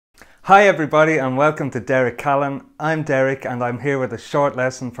Hi everybody and welcome to Derek Callan. I'm Derek and I'm here with a short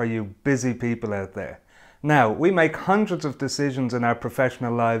lesson for you busy people out there. Now, we make hundreds of decisions in our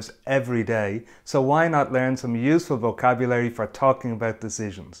professional lives every day, so why not learn some useful vocabulary for talking about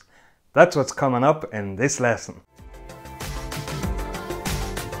decisions? That's what's coming up in this lesson.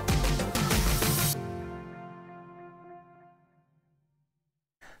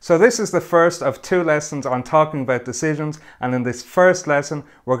 So this is the first of two lessons on talking about decisions, and in this first lesson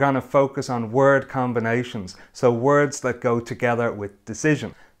we're going to focus on word combinations, so words that go together with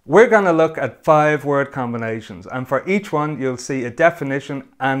decision. We're going to look at 5 word combinations, and for each one you'll see a definition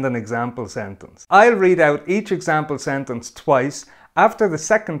and an example sentence. I'll read out each example sentence twice. After the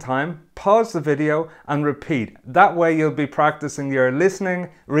second time, pause the video and repeat. That way you'll be practicing your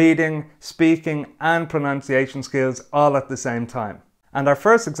listening, reading, speaking and pronunciation skills all at the same time. And our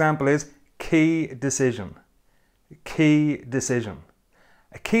first example is key decision. Key decision.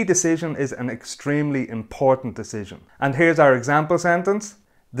 A key decision is an extremely important decision. And here's our example sentence.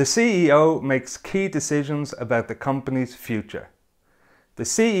 The CEO makes key decisions about the company's future. The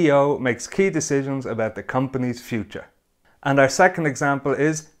CEO makes key decisions about the company's future. And our second example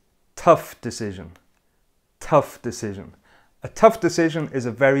is tough decision. Tough decision. A tough decision is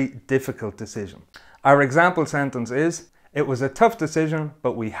a very difficult decision. Our example sentence is, it was a tough decision,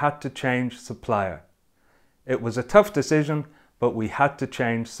 but we had to change supplier. It was a tough decision, but we had to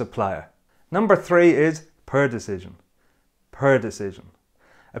change supplier. Number 3 is per decision. Per decision.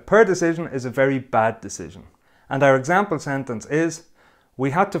 A per decision is a very bad decision. And our example sentence is,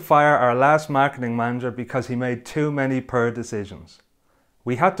 we had to fire our last marketing manager because he made too many per decisions.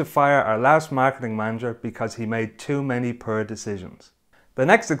 We had to fire our last marketing manager because he made too many per decisions. The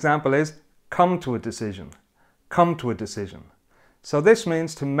next example is come to a decision. Come to a decision. So this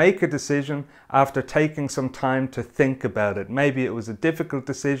means to make a decision after taking some time to think about it. Maybe it was a difficult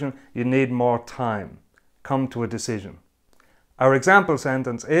decision, you need more time. Come to a decision. Our example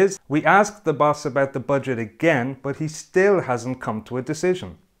sentence is, we asked the boss about the budget again, but he still hasn't come to a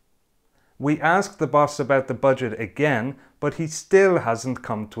decision. We asked the boss about the budget again, but he still hasn't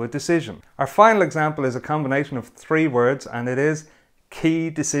come to a decision. Our final example is a combination of 3 words, and it is key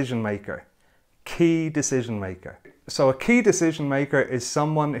decision maker. Key decision maker. So a key decision maker is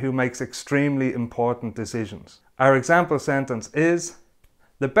someone who makes extremely important decisions. Our example sentence is,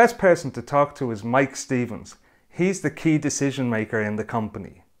 the best person to talk to is Mike Stevens. He's the key decision maker in the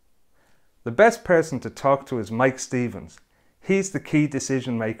company. The best person to talk to is Mike Stevens. He's the key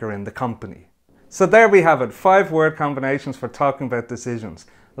decision maker in the company. So there we have it, 5 word combinations for talking about decisions.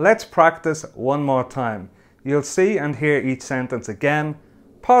 Let's practice one more time. You'll see and hear each sentence again.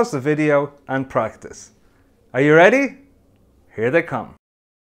 Pause the video and practice. Are you ready? Here they come.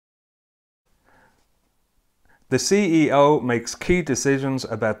 The CEO makes key decisions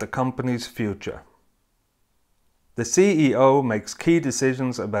about the company's future. The CEO makes key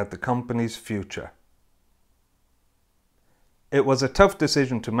decisions about the company's future. It was a tough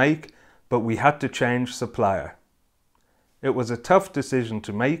decision to make, but we had to change supplier. It was a tough decision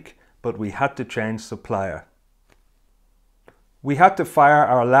to make, but we had to change supplier. We had to fire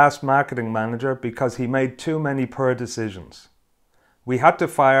our last marketing manager because he made too many per decisions. We had to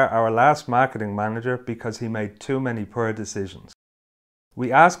fire our last marketing manager because he made too many per decisions.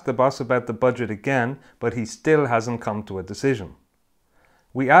 We asked the boss about the budget again, but he still hasn't come to a decision.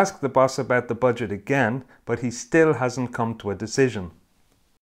 We asked the boss about the budget again, but he still hasn't come to a decision.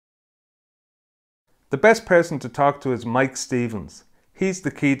 The best person to talk to is Mike Stevens. He's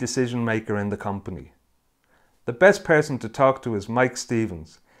the key decision maker in the company. The best person to talk to is Mike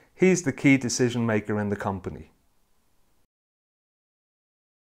Stevens. He's the key decision maker in the company.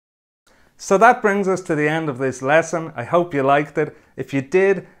 So that brings us to the end of this lesson. I hope you liked it. If you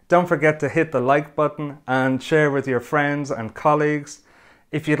did, don't forget to hit the like button and share with your friends and colleagues.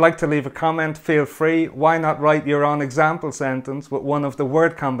 If you'd like to leave a comment, feel free. Why not write your own example sentence with one of the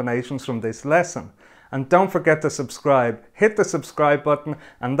word combinations from this lesson? And don't forget to subscribe. Hit the subscribe button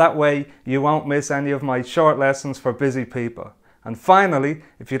and that way you won't miss any of my short lessons for busy people. And finally,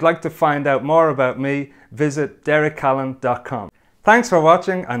 if you'd like to find out more about me, visit derekcallan.com. Thanks for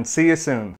watching and see you soon.